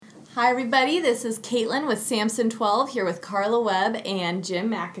Hi, everybody. This is Caitlin with Samson 12 here with Carla Webb and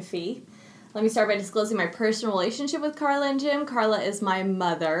Jim McAfee. Let me start by disclosing my personal relationship with Carla and Jim. Carla is my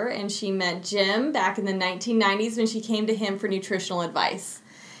mother, and she met Jim back in the 1990s when she came to him for nutritional advice.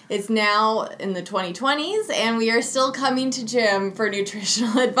 It's now in the 2020s, and we are still coming to Jim for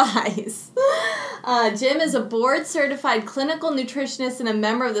nutritional advice. Jim is a board-certified clinical nutritionist and a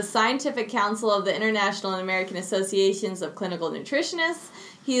member of the Scientific Council of the International and American Associations of Clinical Nutritionists.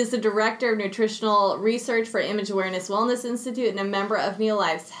 He is the Director of Nutritional Research for Image Awareness Wellness Institute and a member of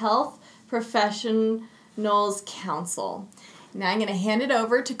Neolife's Health Professionals Council. Now I'm going to hand it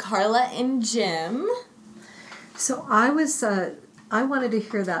over to Carla and Jim. So I wanted to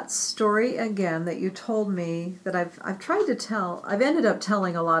hear that story again that you told me that I've tried to tell. I've ended up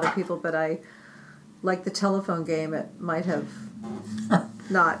telling a lot of people, but like the telephone game, it might have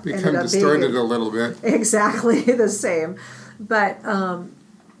not become distorted a little bit. Exactly the same. But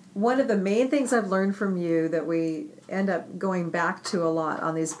one of the main things I've learned from you that we end up going back to a lot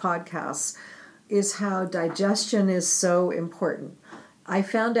on these podcasts is how digestion is so important. I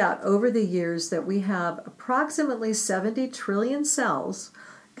found out over the years that we have approximately 70 trillion cells,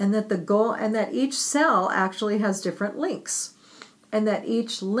 and that each cell actually has different links, and that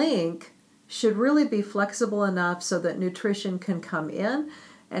each link should really be flexible enough so that nutrition can come in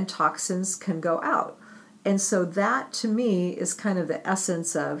and toxins can go out. And so that, to me, is kind of the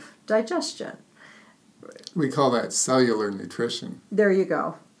essence of digestion. We call that cellular nutrition. There you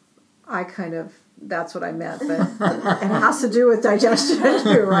go. That's what I meant, but it has to do with digestion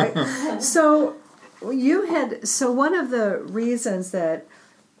too, right? So one of the reasons that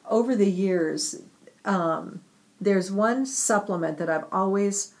over the years, there's one supplement that I've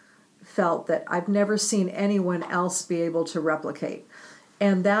always felt that I've never seen anyone else be able to replicate.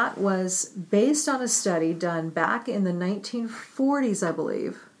 And that was based on a study done back in the 1940s, I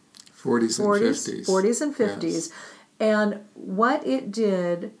believe. 40s and 50s. Yes. And what it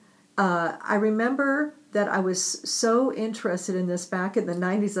did, I remember that I was so interested in this back in the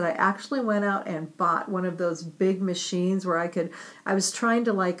 90s that I actually went out and bought one of those big machines where I was trying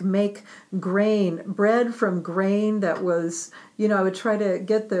to make bread from grain that was, I would try to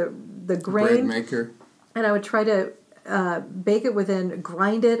get the grain. Bread maker. And I would try to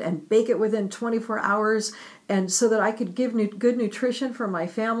grind it and bake it within 24 hours, and so that I could give good nutrition for my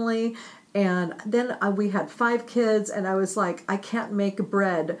family. And then we had 5 kids, and I was like, I can't make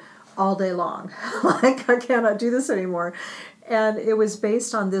bread all day long. I cannot do this anymore. And it was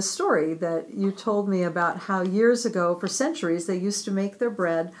based on this story that you told me about how years ago, for centuries, they used to make their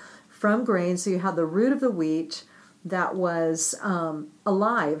bread from grain. So you had the root of the wheat that was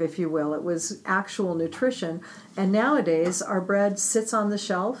alive, if you will. It was actual nutrition. And nowadays, our bread sits on the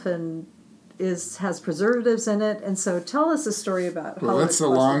shelf and has preservatives in it. And so tell us a story about Well, it's a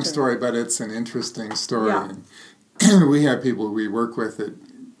long story, but it's an interesting story. Yeah. And we have people we work with that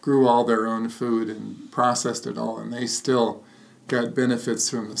grew all their own food and processed it all, and they still got benefits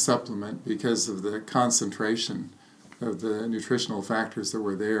from the supplement because of the concentration of the nutritional factors that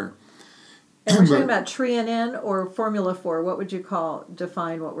were there. And we're talking about Treonin or Formula 4. What would you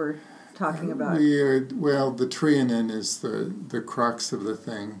define what we're talking about? The Treonin is the crux of the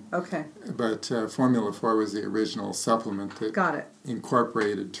thing. Okay. But Formula 4 was the original supplement that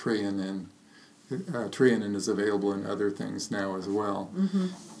incorporated Treonin. Treonin is available in other things now as well. Mm-hmm.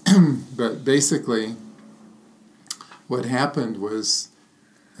 But basically, what happened was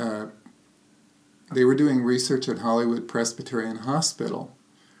they were doing research at Hollywood Presbyterian Hospital.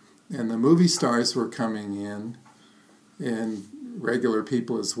 And the movie stars were coming in, and regular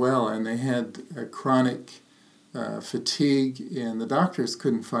people as well, and they had a chronic fatigue, and the doctors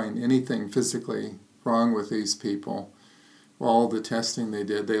couldn't find anything physically wrong with these people. All the testing they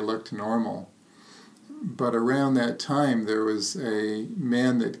did, they looked normal. But around that time, there was a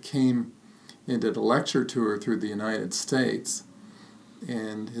man that came and did a lecture tour through the United States,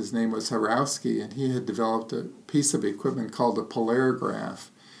 and his name was Horowski, and he had developed a piece of equipment called a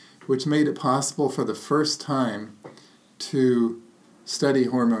polarograph, which made it possible for the first time to study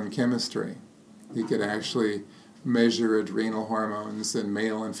hormone chemistry. He could actually measure adrenal hormones and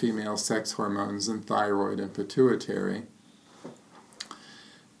male and female sex hormones and thyroid and pituitary.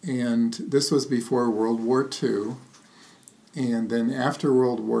 And this was before World War II. And then after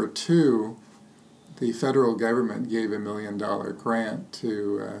World War II, the federal government gave $1 million grant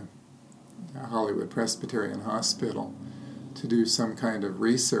to Hollywood Presbyterian Hospital to do some kind of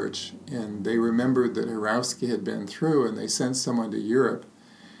research, and they remembered that Horowski had been through, and they sent someone to Europe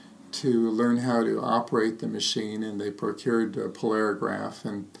to learn how to operate the machine, and they procured a polarograph,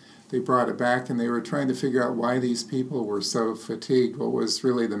 and they brought it back, and they were trying to figure out why these people were so fatigued, what was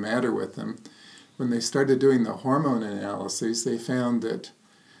really the matter with them. When they started doing the hormone analyses, they found that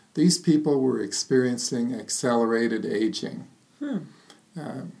these people were experiencing accelerated aging.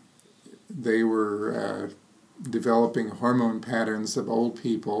 They were developing hormone patterns of old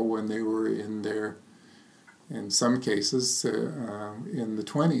people when they were in some cases, in the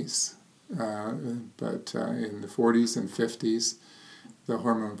 20s. But in the 40s and 50s, the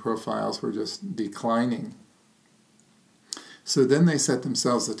hormone profiles were just declining. So then they set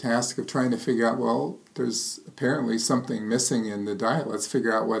themselves the task of trying to figure out, well, there's apparently something missing in the diet. Let's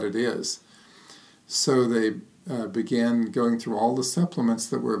figure out what it is. So they began going through all the supplements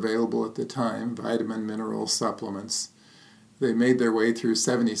that were available at the time, vitamin, mineral supplements. They made their way through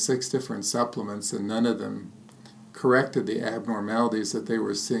 76 different supplements, and none of them corrected the abnormalities that they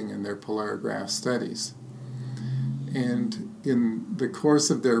were seeing in their polarograph studies. And in the course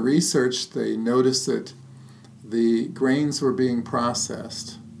of their research, they noticed that the grains were being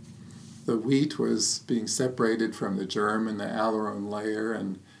processed. The wheat was being separated from the germ and the aleurone layer,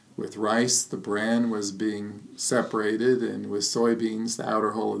 and with rice, the bran was being separated, and with soybeans, the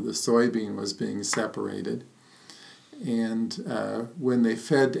outer hull of the soybean was being separated. And when they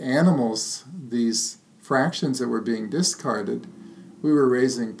fed animals these fractions that were being discarded, we were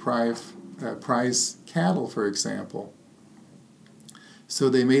raising prize cattle, for example. So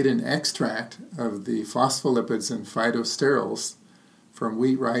they made an extract of the phospholipids and phytosterols from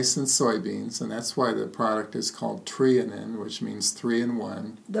wheat, rice, and soybeans, and that's why the product is called Treonine, which means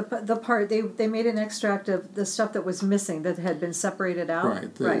 3-in-1. The part they made an extract of the stuff that was missing that had been separated out.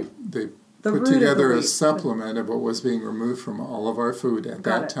 Right. They put together a supplement of what was being removed from all of our food at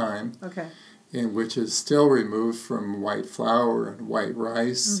that time. Okay. And which is still removed from white flour and white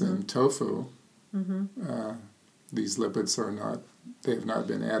rice and tofu. These lipids they have not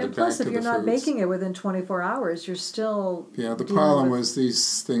been added back to the foods. And plus, if you're not making it within 24 hours, you're still... Yeah, the problem was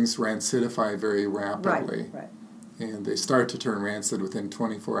these things rancidify very rapidly. Right. And they start to turn rancid within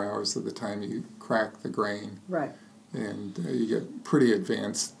 24 hours of the time you crack the grain. Right. And you get pretty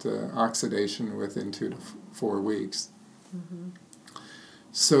advanced oxidation within 2 to 4 weeks.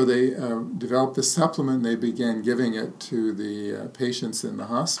 So they developed the supplement, and they began giving it to the patients in the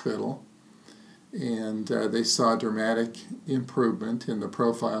hospital, and they saw dramatic improvement in the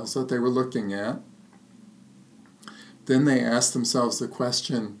profiles that they were looking at. Then they asked themselves the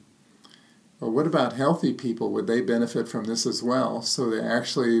question, well, what about healthy people? Would they benefit from this as well? So they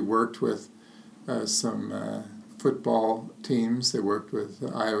actually worked with some football teams. They worked with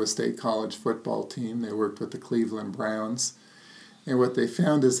the Iowa State College football team. They worked with the Cleveland Browns. And what they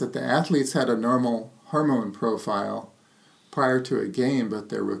found is that the athletes had a normal hormone profile prior to a game, but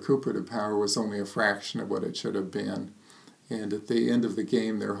their recuperative power was only a fraction of what it should have been. And at the end of the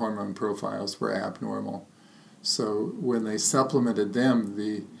game, their hormone profiles were abnormal. So when they supplemented them,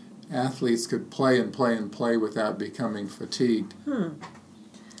 the athletes could play and play and play without becoming fatigued. And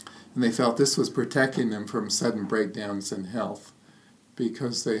they felt this was protecting them from sudden breakdowns in health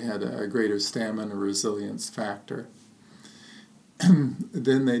because they had a greater stamina resilience factor.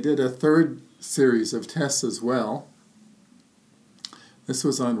 Then they did a third series of tests as well. This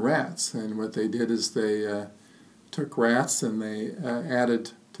was on rats, and what they did is they took rats and they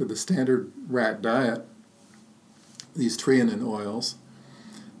added to the standard rat diet these Treonine oils,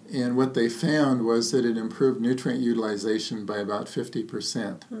 and what they found was that it improved nutrient utilization by about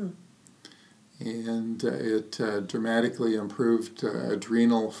 50%. And it dramatically improved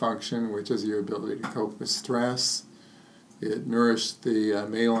adrenal function, which is your ability to cope with stress. It nourished the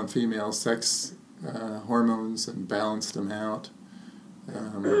male and female sex hormones and balanced them out.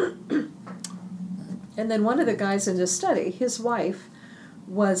 And then one of the guys in this study, his wife,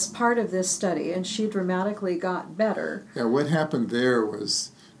 was part of this study, and she dramatically got better. Yeah, what happened there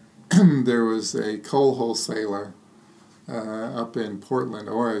was there was a coal wholesaler up in Portland,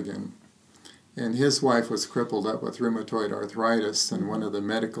 Oregon, and his wife was crippled up with rheumatoid arthritis, and one of the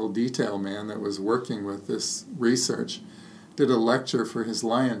medical detail men that was working with this research did a lecture for his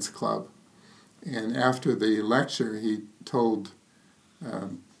Lions Club. And after the lecture, he told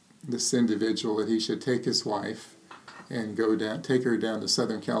this individual that he should take his wife and take her down to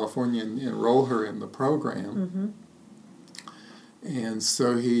Southern California and enroll her in the program. And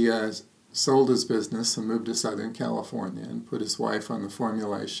so he sold his business and moved to Southern California and put his wife on the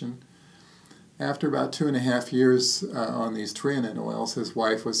formulation. After about 2.5 years on these Treonine oils, his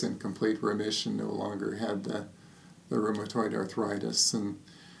wife was in complete remission, no longer had the rheumatoid arthritis. And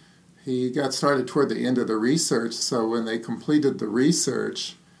he got started toward the end of the research, so when they completed the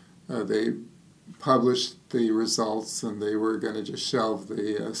research, they published the results, and they were going to just shelve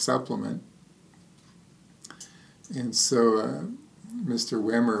the supplement. And so Mr.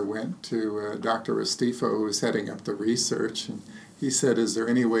 Wimmer went to Dr. Restifo, who was heading up the research, and he said, "Is there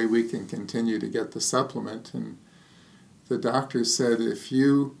any way we can continue to get the supplement?" And the doctor said, "If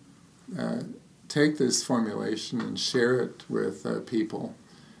you take this formulation and share it with people,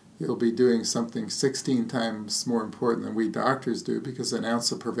 you'll be doing something 16 times more important than we doctors do, because an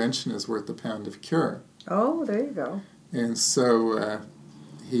ounce of prevention is worth a pound of cure." Oh, there you go. And so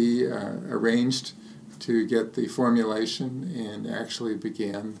he arranged to get the formulation and actually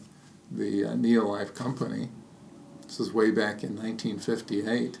began the Neolife Company. This was way back in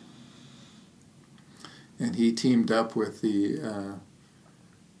 1958. And he teamed up with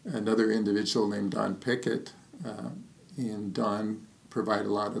another individual named Don Pickett, and Don provided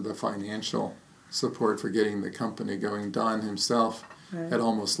a lot of the financial support for getting the company going. Don himself had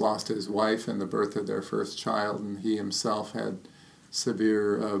almost lost his wife in the birth of their first child, and he himself had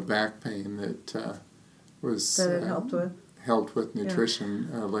severe back pain that it helped with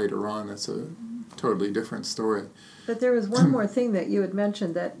nutrition later on. That's a totally different story. But there was one more thing that you had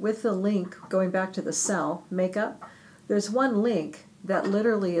mentioned, that with the link, going back to the cell makeup, there's one link that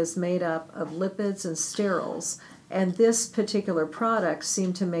literally is made up of lipids and sterols. And this particular product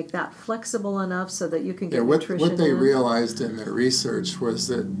seemed to make that flexible enough so that you can get nutrition what they in. realized in their research was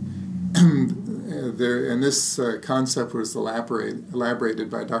that and this concept was elaborated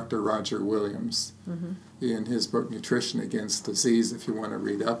by Dr. Roger Williams in his book Nutrition Against Disease, if you want to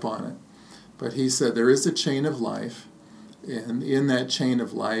read up on it. But he said there is a chain of life, and in that chain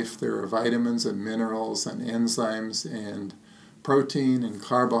of life there are vitamins and minerals and enzymes and protein and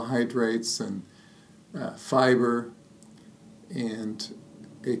carbohydrates and fiber, and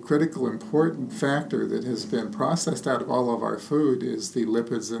a critical important factor that has been processed out of all of our food is the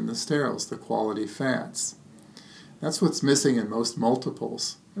lipids and the sterols, the quality fats. That's what's missing in most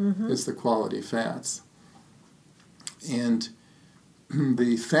multiples, is the quality fats. And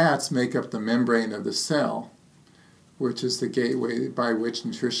the fats make up the membrane of the cell, which is the gateway by which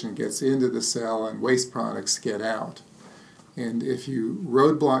nutrition gets into the cell and waste products get out. And if you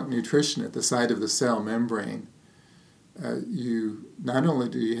roadblock nutrition at the side of the cell membrane, you not only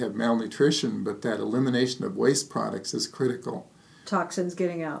do you have malnutrition, but that elimination of waste products is critical. Toxins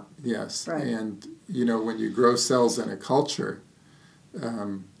getting out. Yes. Right. And, when you grow cells in a culture,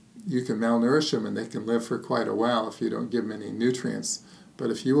 you can malnourish them and they can live for quite a while if you don't give them any nutrients. But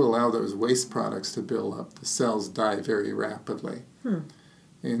if you allow those waste products to build up, the cells die very rapidly.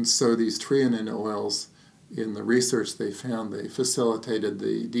 And so these treonine oils, in the research they found, they facilitated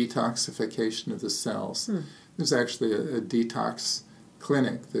the detoxification of the cells. There's actually a detox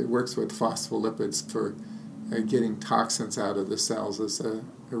clinic that works with phospholipids for getting toxins out of the cells as a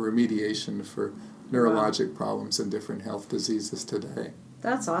remediation for neurologic problems and different health diseases today.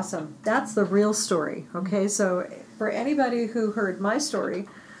 That's awesome. That's the real story. Okay, so for anybody who heard my story,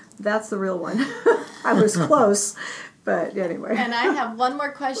 that's the real one. I was close, but anyway. And I have one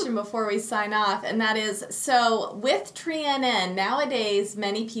more question before we sign off, and that is, so with treonine, nowadays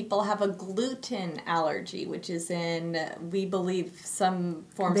many people have a gluten allergy, which is in, we believe, some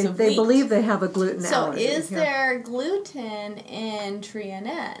forms of wheat. They believe they have a gluten allergy. So is there gluten in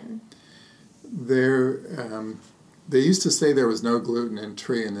treonine? They used to say there was no gluten in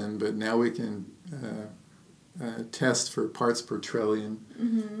treonine, but now we can test for parts per trillion.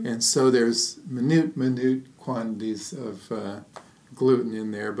 And so there's minute quantities of gluten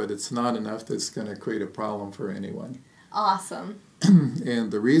in there, but it's not enough that's going to create a problem for anyone. Awesome.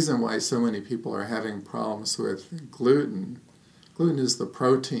 And the reason why so many people are having problems with gluten is the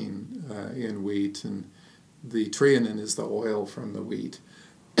protein in wheat, and the treonine is the oil from the wheat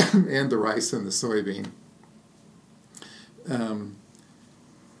and the rice and the soybean.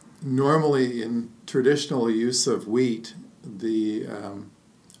 Normally, in traditional use of wheat, the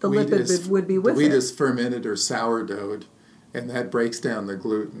wheat lipid would be with the wheat it. is fermented or sourdough'd, and that breaks down the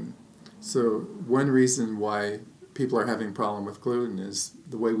gluten. So one reason why people are having problem with gluten is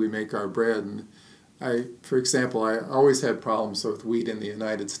the way we make our bread. And for example, I always had problems with wheat in the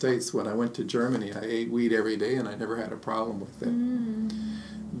United States. When I went to Germany, I ate wheat every day, and I never had a problem with it.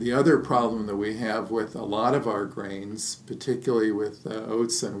 The other problem that we have with a lot of our grains, particularly with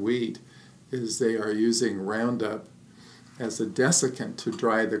oats and wheat, is they are using Roundup as a desiccant to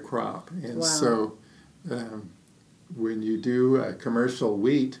dry the crop. And so when you do commercial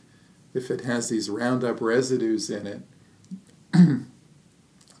wheat, if it has these Roundup residues in it,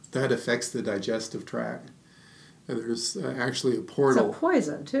 that affects the digestive tract. There's actually a portal. It's a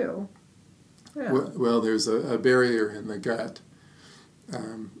poison, too. Yeah. Well, there's a barrier in the gut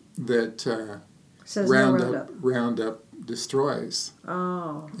that Says no Roundup destroys.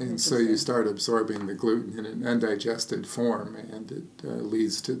 Oh. And so you start absorbing the gluten in an undigested form, and it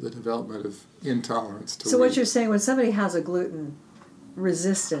leads to the development of intolerance to So wheat. what you're saying, when somebody has a gluten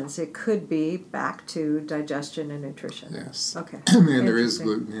resistance, it could be back to digestion and nutrition. Yes. Okay. And there is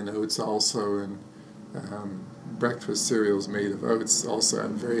gluten in oats also, and breakfast cereals made of oats also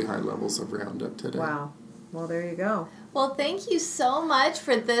have very high levels of Roundup today. Wow. Well, there you go. Well, thank you so much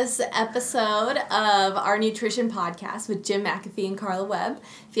for this episode of our nutrition podcast with Jim McAfee and Carla Webb.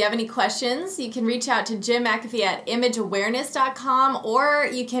 If you have any questions, you can reach out to Jim McAfee at imageawareness.com, or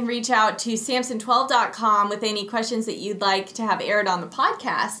you can reach out to samson12.com with any questions that you'd like to have aired on the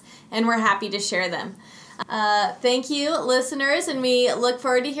podcast, and we're happy to share them. Thank you, listeners, and we look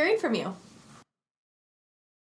forward to hearing from you.